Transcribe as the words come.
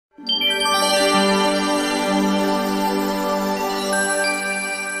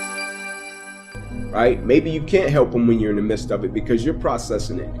right? Maybe you can't help them when you're in the midst of it because you're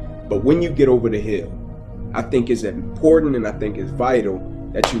processing it. But when you get over the hill, I think it's important and I think it's vital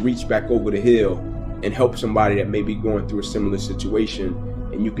that you reach back over the hill and help somebody that may be going through a similar situation,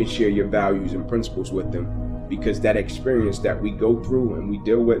 and you can share your values and principles with them, because that experience that we go through and we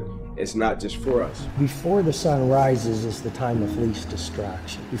deal with, it's not just for us. Before the sun rises is the time of least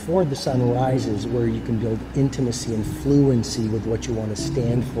distraction. Before the sun rises, where you can build intimacy and fluency with what you want to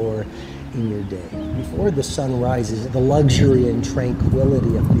stand for in your day. Before the sun rises, the luxury and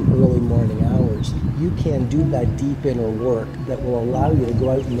tranquility of the early morning hours, you can do that deep inner work that will allow you to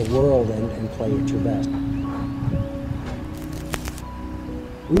go out in the world and play at your best.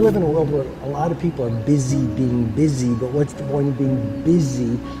 We live in a world where a lot of people are busy being busy, but what's the point of being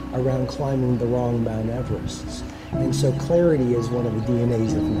busy around climbing the wrong Mount Everests? And so clarity is one of the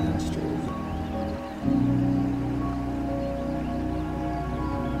DNAs of mastery.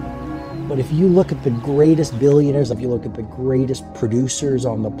 But if you look at the greatest billionaires, if you look at the greatest producers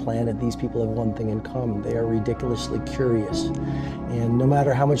on the planet, these people have one thing in common. They are ridiculously curious. And no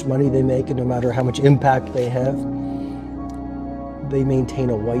matter how much money they make and no matter how much impact they have, they maintain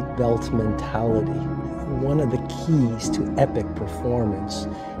a white belt mentality. One of the keys to epic performance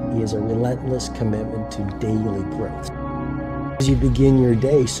is a relentless commitment to daily growth. As you begin your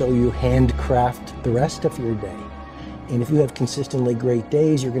day, so you handcraft the rest of your day. And if you have consistently great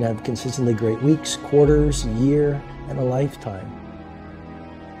days, you're going to have consistently great weeks, quarters, a year, and a lifetime.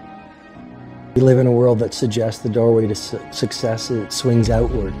 We live in a world that suggests the doorway to success, it swings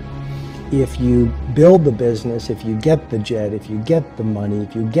outward. If you build the business, if you get the jet, if you get the money,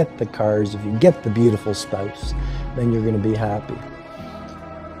 if you get the cars, if you get the beautiful spouse, then you're going to be happy.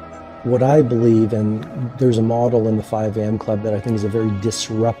 What I believe, and there's a model in the 5 AM Club that I think is a very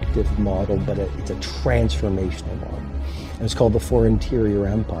disruptive model, but it's a transformational model. And it's called the 4 interior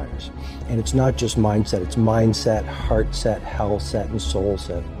empires. And it's not just mindset, it's mindset, heart set, health set, and soul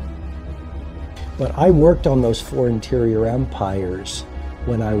set. But I worked on those 4 interior empires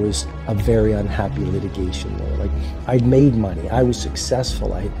when I was a very unhappy litigation lawyer. Like, I'd made money, I was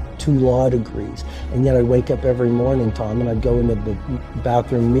successful, I had 2 law degrees, and yet I'd wake up every morning, Tom, and I'd go into the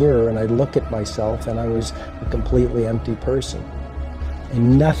bathroom mirror and I'd look at myself and I was a completely empty person.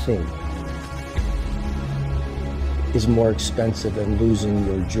 And nothing is more expensive than losing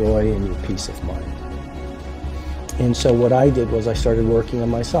your joy and your peace of mind. And so what I did was I started working on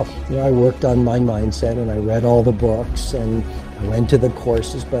myself. You know, I worked on my mindset and I read all the books and I went to the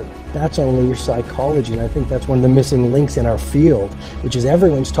courses, but that's only your psychology. And I think that's one of the missing links in our field, which is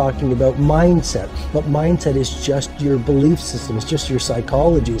everyone's talking about mindset. But mindset is just your belief system. It's just your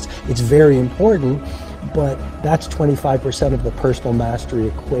psychology. It's very important, but that's 25% of the personal mastery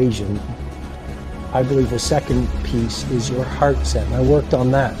equation. I believe the second piece is your heart set, and I worked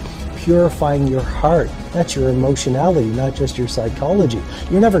on that. Purifying your heart, that's your emotionality, not just your psychology.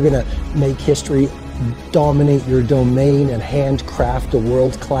 You're never going to make history, dominate your domain, and handcraft a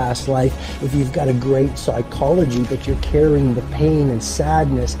world-class life if you've got a great psychology, but you're carrying the pain and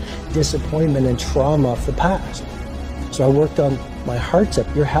sadness, disappointment and trauma of the past. So I worked on my heart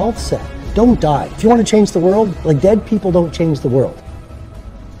set, your health set. Don't die. If you want to change the world, like, dead people don't change the world.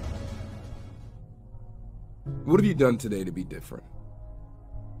 What have you done today to be different?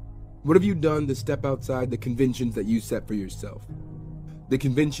 What have you done to step outside the conventions that you set for yourself? The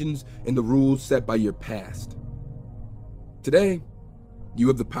conventions and the rules set by your past. Today, you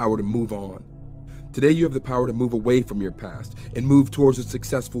have the power to move on. Today, you have the power to move away from your past and move towards a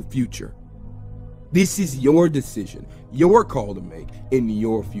successful future. This is your decision, your call to make in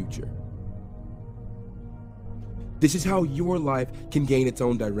your future. This is how your life can gain its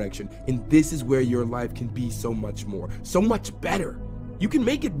own direction, and this is where your life can be so much more, so much better. You can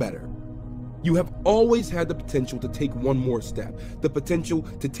make it better. You have always had the potential to take one more step, the potential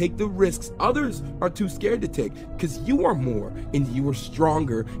to take the risks others are too scared to take, because you are more and you are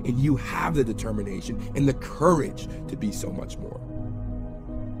stronger and you have the determination and the courage to be so much more.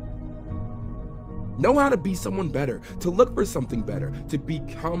 Know how to be someone better, to look for something better, to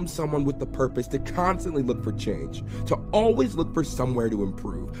become someone with the purpose, to constantly look for change, to always look for somewhere to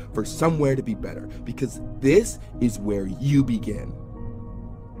improve, for somewhere to be better, because this is where you begin.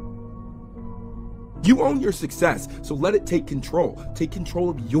 You own your success, so let it take control. Take control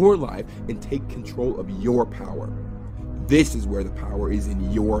of your life and take control of your power. This is where the power is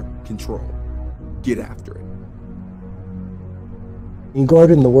in your control. Get after it. You go out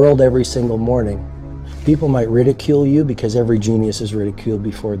in the world every single morning. People might ridicule you because every genius is ridiculed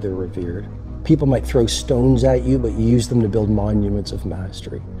before they're revered. People might throw stones at you, but you use them to build monuments of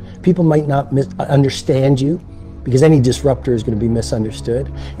mastery. People might not understand you, because any disruptor is going to be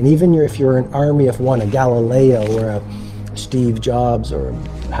misunderstood. And even if you're an army of one, a Galileo or a Steve Jobs or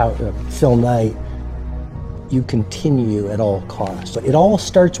a Phil Knight, you continue at all costs. It all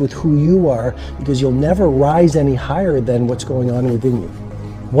starts with who you are, because you'll never rise any higher than what's going on within you.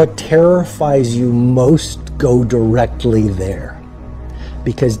 What terrifies you most, go directly there,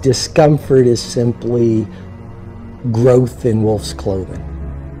 because discomfort is simply growth in wolf's clothing.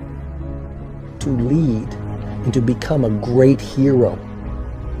 To lead and to become a great hero,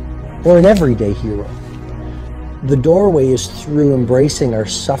 or an everyday hero, the doorway is through embracing our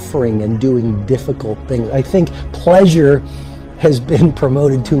suffering and doing difficult things. I think pleasure has been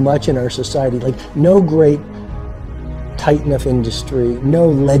promoted too much in our society. Like, no great titan of industry, no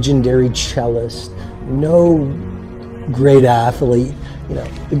legendary cellist, no great athlete. You know,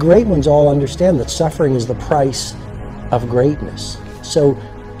 the great ones all understand that suffering is the price of greatness. So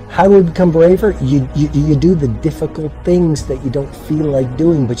how do we become braver? You do the difficult things that you don't feel like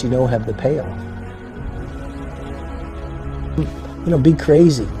doing, but you know have the payoff. You know, be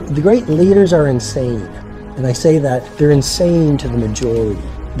crazy. The great leaders are insane. And I say that they're insane to the majority.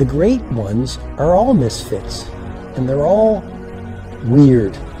 The great ones are all misfits. And they're all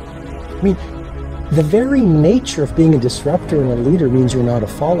weird. I mean, the very nature of being a disruptor and a leader means you're not a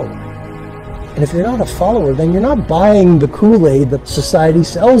follower. And if you're not a follower, then you're not buying the Kool-Aid that society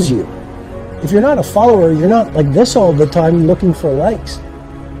sells you. If you're not a follower, you're not like this all the time looking for likes.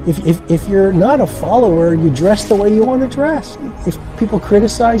 If you're not a follower, you dress the way you want to dress. If people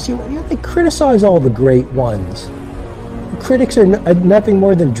criticize you, they criticize all the great ones. Critics are nothing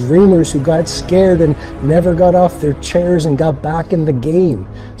more than dreamers who got scared and never got off their chairs and got back in the game.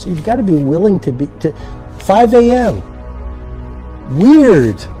 So you've got to be willing to 5 a.m.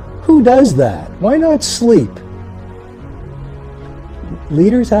 Weird. Who does that? Why not sleep?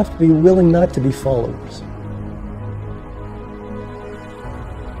 Leaders have to be willing not to be followers.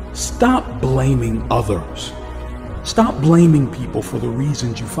 Stop blaming others. Stop blaming people for the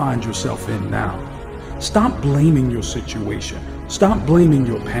reasons you find yourself in now. Stop blaming your situation. Stop blaming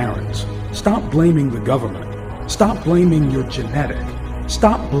your parents. Stop blaming the government. Stop blaming your genetic.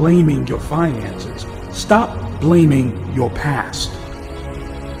 Stop blaming your finances. Stop blaming your past.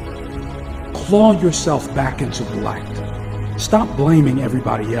 Claw yourself back into the light. Stop blaming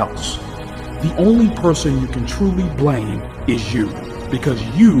everybody else. The only person you can truly blame is you, because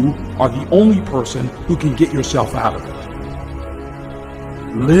you are the only person who can get yourself out of it.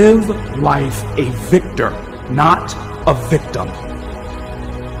 Live life a victor, not a victim.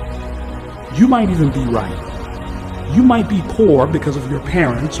 You might even be right. You might be poor because of your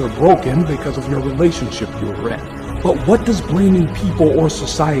parents or broken because of your relationship you were in. But what does blaming people or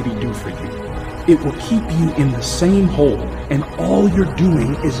society do for you? It will keep you in the same hole, and all you're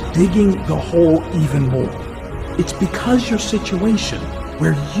doing is digging the hole even more. It's because your situation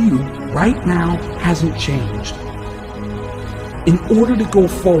where you right now hasn't changed. In order to go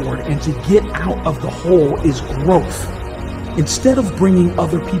forward and to get out of the hole is growth. Instead of bringing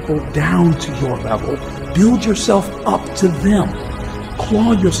other people down to your level, build yourself up to them.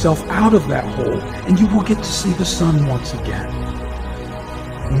 Claw yourself out of that hole, and you will get to see the sun once again.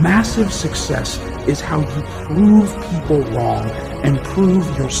 Massive success is how you prove people wrong and prove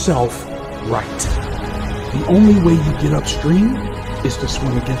yourself right. The only way you get upstream is to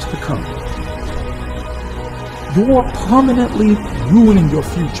swim against the current. You're permanently ruining your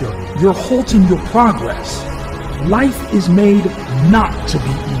future. You're halting your progress. Life is made not to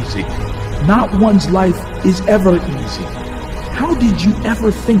be easy. Not one's life is ever easy. How did you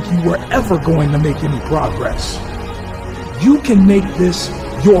ever think you were ever going to make any progress? You can make this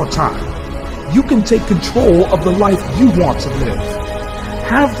your time. You can take control of the life you want to live.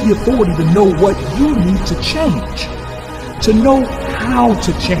 Have the authority to know what you need to change, to know how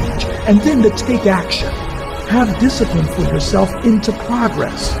to change, and then to take action. Have discipline for yourself into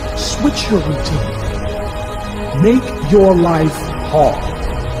progress. Switch your routine. Make your life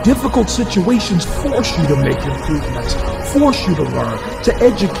hard. Difficult situations force you to make improvements, force you to learn, to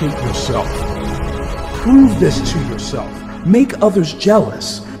educate yourself. Prove this to yourself. Make others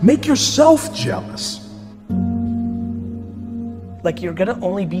jealous. Make yourself jealous. Like, you're gonna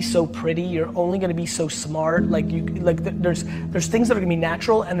only be so pretty, you're only gonna be so smart, there's things that are gonna be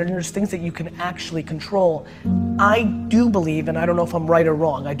natural, and then there's things that you can actually control. I do believe, and I don't know if I'm right or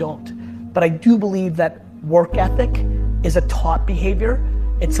wrong, I don't, but I do believe that work ethic is a taught behavior.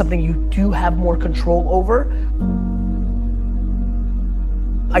 It's something you do have more control over.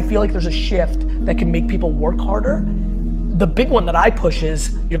 I feel like there's a shift that can make people work harder. The big one that I push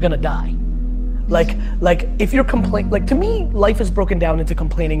is, you're gonna die. Like if you're to me, life is broken down into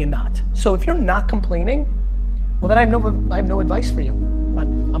complaining and not. So if you're not complaining, Well, then I have no advice for you.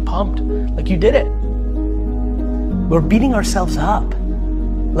 I'm pumped. Like, you did it. We're beating ourselves up.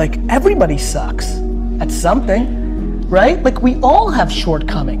 Like, everybody sucks at something, right? Like, we all have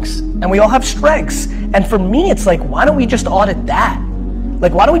shortcomings and we all have strengths. And for me, it's like, why don't we just audit that?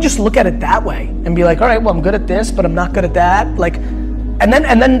 Like, why don't we just look at it that way and be like, all right, well, I'm good at this, but I'm not good at that. Like, and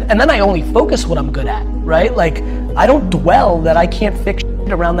then I only focus what I'm good at, right? Like, I don't dwell that I can't fix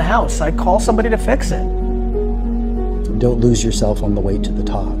shit around the house. I call somebody to fix it. Don't lose yourself on the way to the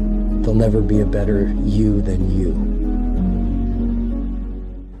top. There'll never be a better you than you.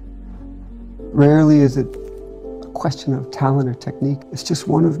 Rarely is it a question of talent or technique. It's just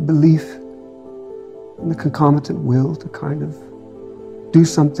one of belief and the concomitant will to kind of do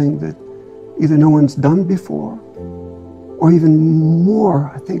something that either no one's done before, or even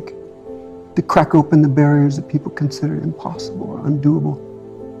more, I think, to crack open the barriers that people consider impossible or undoable.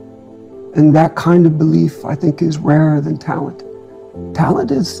 And that kind of belief, I think, is rarer than talent.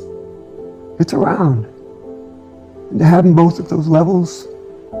 Talent it's around. And to have both at those levels,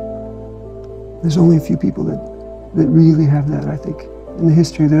 there's only a few people that really have that, I think. In the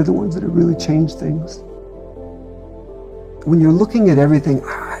history, they're the ones that have really changed things. When you're looking at everything,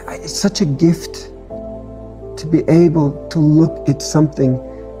 it's such a gift to be able to look at something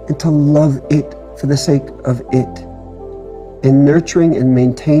and to love it for the sake of it. And nurturing and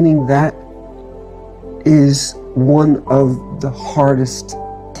maintaining that is one of the hardest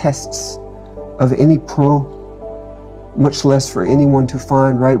tests of any pro, much less for anyone to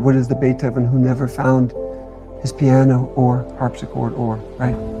find, right? What is the Beethoven who never found his piano or harpsichord or,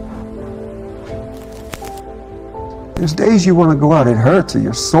 right? There's days you want to go out, it hurts, or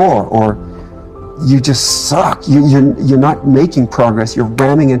you're sore, or you just suck. You're not making progress. You're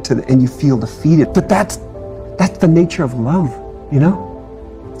ramming into the, and you feel defeated. But that's the nature of love, you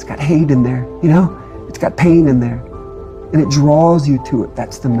know? It's got hate in there, you know? It's got pain in there. And it draws you to it.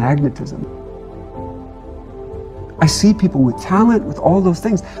 That's the magnetism. I see people with talent, with all those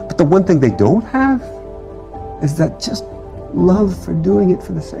things, but the one thing they don't have is that just love for doing it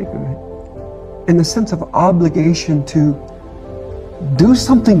for the sake of it. And the sense of obligation to do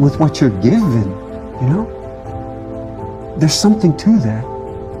something with what you're given, you know? There's something to that.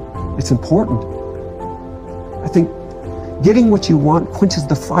 It's important. I think getting what you want quenches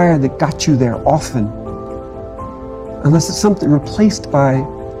the fire that got you there often, unless it's something replaced by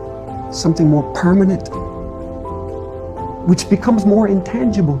something more permanent, which becomes more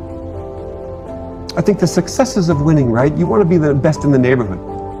intangible. I think the successes of winning, right? You want to be the best in the neighborhood,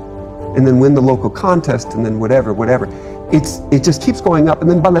 and then win the local contest, and then whatever. It just keeps going up, and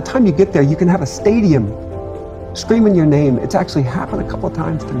then by the time you get there, you can have a stadium screaming your name. It's actually happened a couple of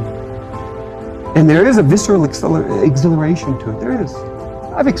times to me. And there is a visceral exhilaration to it. There is.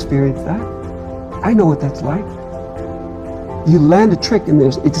 I've experienced that. I know what that's like. You land a trick and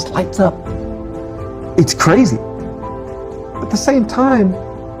it just lights up. It's crazy. But at the same time,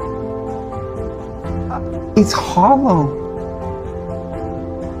 it's hollow.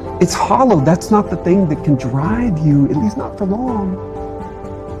 It's hollow. That's not the thing that can drive you, at least not for long.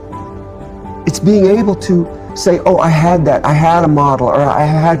 It's being able to say, oh, I had that. I had a model, or I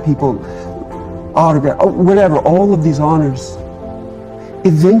had people autograph, oh, whatever, all of these honors.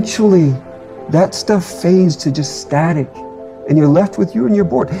 Eventually, that stuff fades to just static, and you're left with you and you're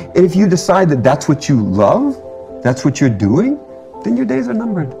bored. And if you decide that that's what you love, that's what you're doing, then your days are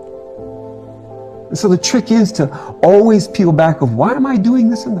numbered. And so the trick is to always peel back of, why am I doing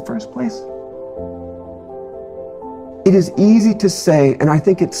this in the first place? It is easy to say, and I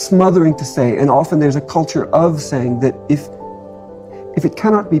think it's smothering to say, and often there's a culture of saying that if it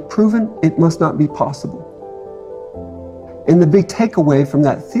cannot be proven, it must not be possible. And the big takeaway from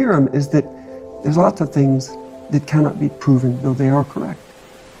that theorem is that there's lots of things that cannot be proven, though they are correct.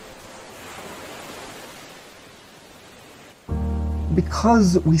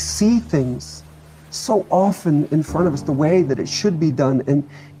 Because we see things so often in front of us the way that it should be done, and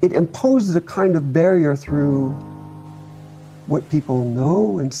it imposes a kind of barrier through what people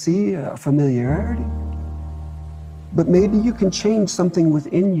know and see, familiarity. But maybe you can change something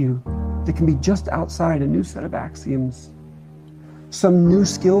within you that can be just outside a new set of axioms, some new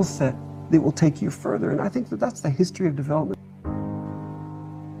skill set that will take you further. And I think that that's the history of development.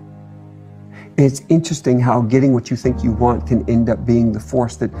 And it's interesting how getting what you think you want can end up being the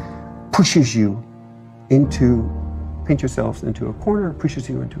force that pushes you into, paint yourselves into a corner, pushes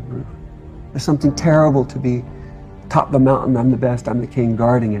you into a groove. There's something terrible to be top of the mountain, I'm the best, I'm the king,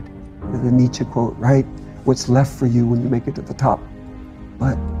 guarding it. The Nietzsche quote, right? What's left for you when you make it to the top?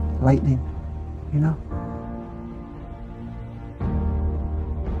 But lightning, you know?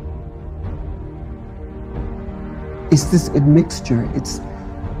 It's this admixture.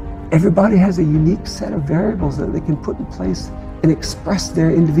 Everybody has a unique set of variables that they can put in place and express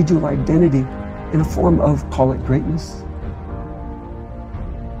their individual identity in a form of, call it greatness.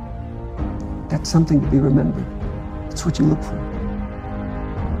 That's something to be remembered. That's what you look for.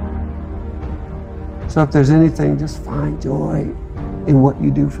 So if there's anything, just find joy in what you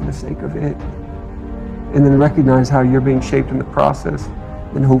do for the sake of it. And then recognize how you're being shaped in the process.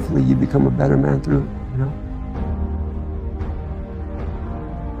 And hopefully you become a better man through it, you know?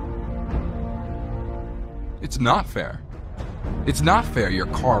 It's not fair. It's not fair your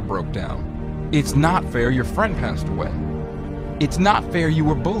car broke down. It's not fair your friend passed away. It's not fair you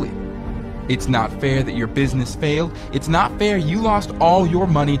were bullied. It's not fair that your business failed. It's not fair you lost all your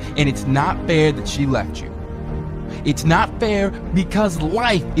money, and it's not fair that she left you. It's not fair because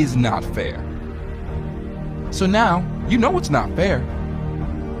life is not fair. So now, you know it's not fair.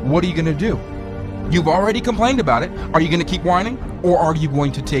 What are you gonna do? You've already complained about it. Are you gonna keep whining, or are you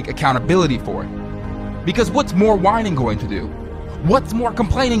going to take accountability for it? Because what's more whining going to do? What's more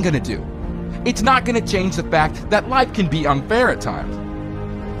complaining gonna do? It's not gonna change the fact that life can be unfair at times.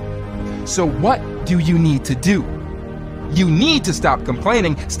 So what do you need to do? You need to stop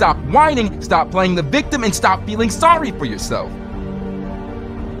complaining, stop whining, stop playing the victim, and stop feeling sorry for yourself.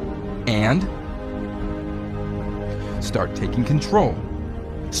 And start taking control.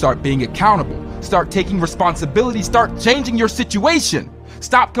 Start being accountable. Start taking responsibility. Start changing your situation.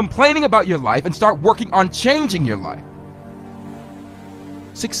 Stop complaining about your life and start working on changing your life.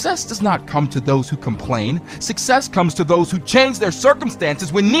 Success does not come to those who complain. Success comes to those who change their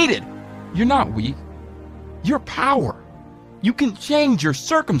circumstances when needed. You're not weak. You're power. You can change your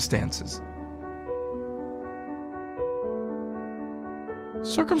circumstances.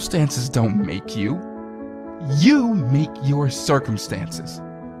 Circumstances don't make you. You make your circumstances.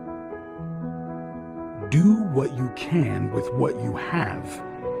 Do what you can with what you have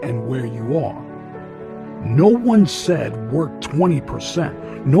and where you are. No one said work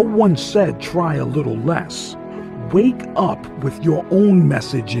 20%. No one said try a little less. Wake up with your own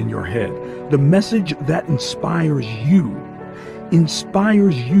message in your head, the message that inspires you.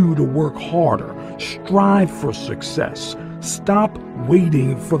 Inspires you to work harder, strive for success. Stop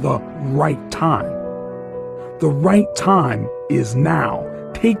waiting for the right time. The right time is now.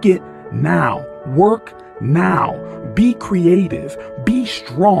 Take it now. Work now. Be creative. Be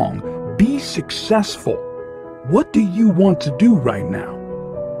strong. Be successful. What do you want to do right now?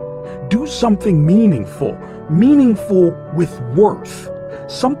 Do something meaningful. Meaningful with worth.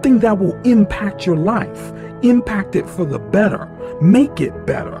 Something that will impact your life. Impact it for the better. Make it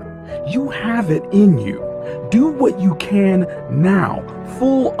better. You have it in you. Do what you can now,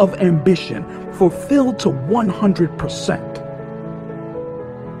 full of ambition, fulfilled to 100%.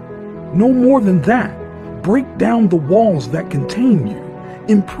 No more than that. Break down the walls that contain you,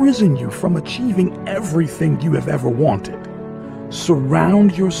 imprison you from achieving everything you have ever wanted.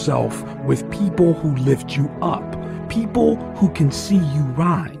 Surround yourself with people who lift you up, people who can see you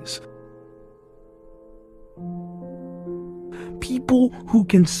rise. People who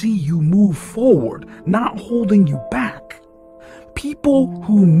can see you move forward, not holding you back. People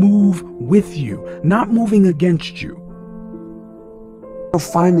who move with you, not moving against you.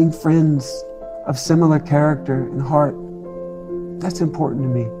 Finding friends of similar character and heart, that's important to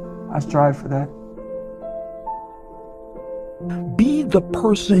me. I strive for that. Be the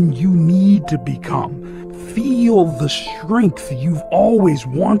person you need to become. Feel the strength you've always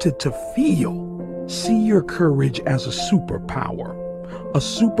wanted to feel. See your courage as a superpower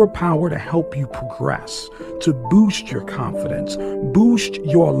to help you progress, to boost your confidence, boost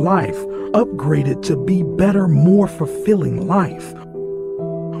your life, upgrade it to be better, more fulfilling life.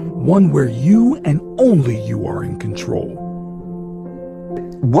 One where you and only you are in control.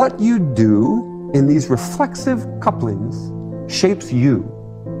 What you do in these reflexive couplings shapes you.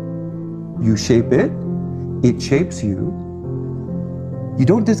 You shape it, it shapes you. You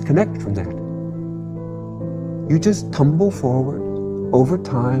don't disconnect from that. You just tumble forward. Over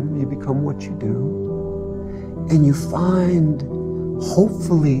time, you become what you do. And you find,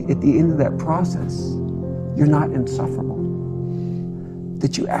 hopefully, at the end of that process, you're not insufferable.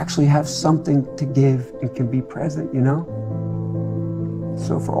 That you actually have something to give and can be present, you know?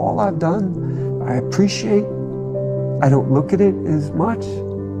 So for all I've done, I appreciate. I don't look at it as much,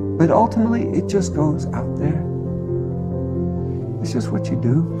 but ultimately, it just goes out there. It's just what you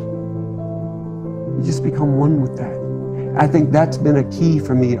do. You just become one with that. I think that's been a key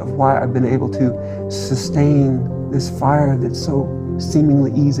for me of why I've been able to sustain this fire that's so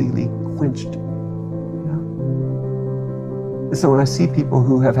seemingly easily quenched. You know? So when I see people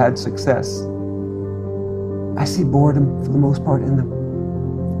who have had success, I see boredom for the most part in them.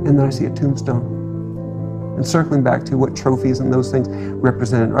 And then I see a tombstone. And circling back to what trophies and those things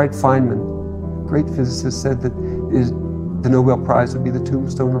represented, right? Feynman, great physicist, said that the Nobel Prize would be the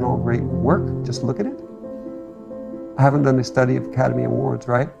tombstone on all great work. Just look at it. I haven't done a study of Academy Awards,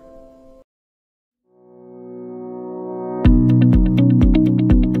 right?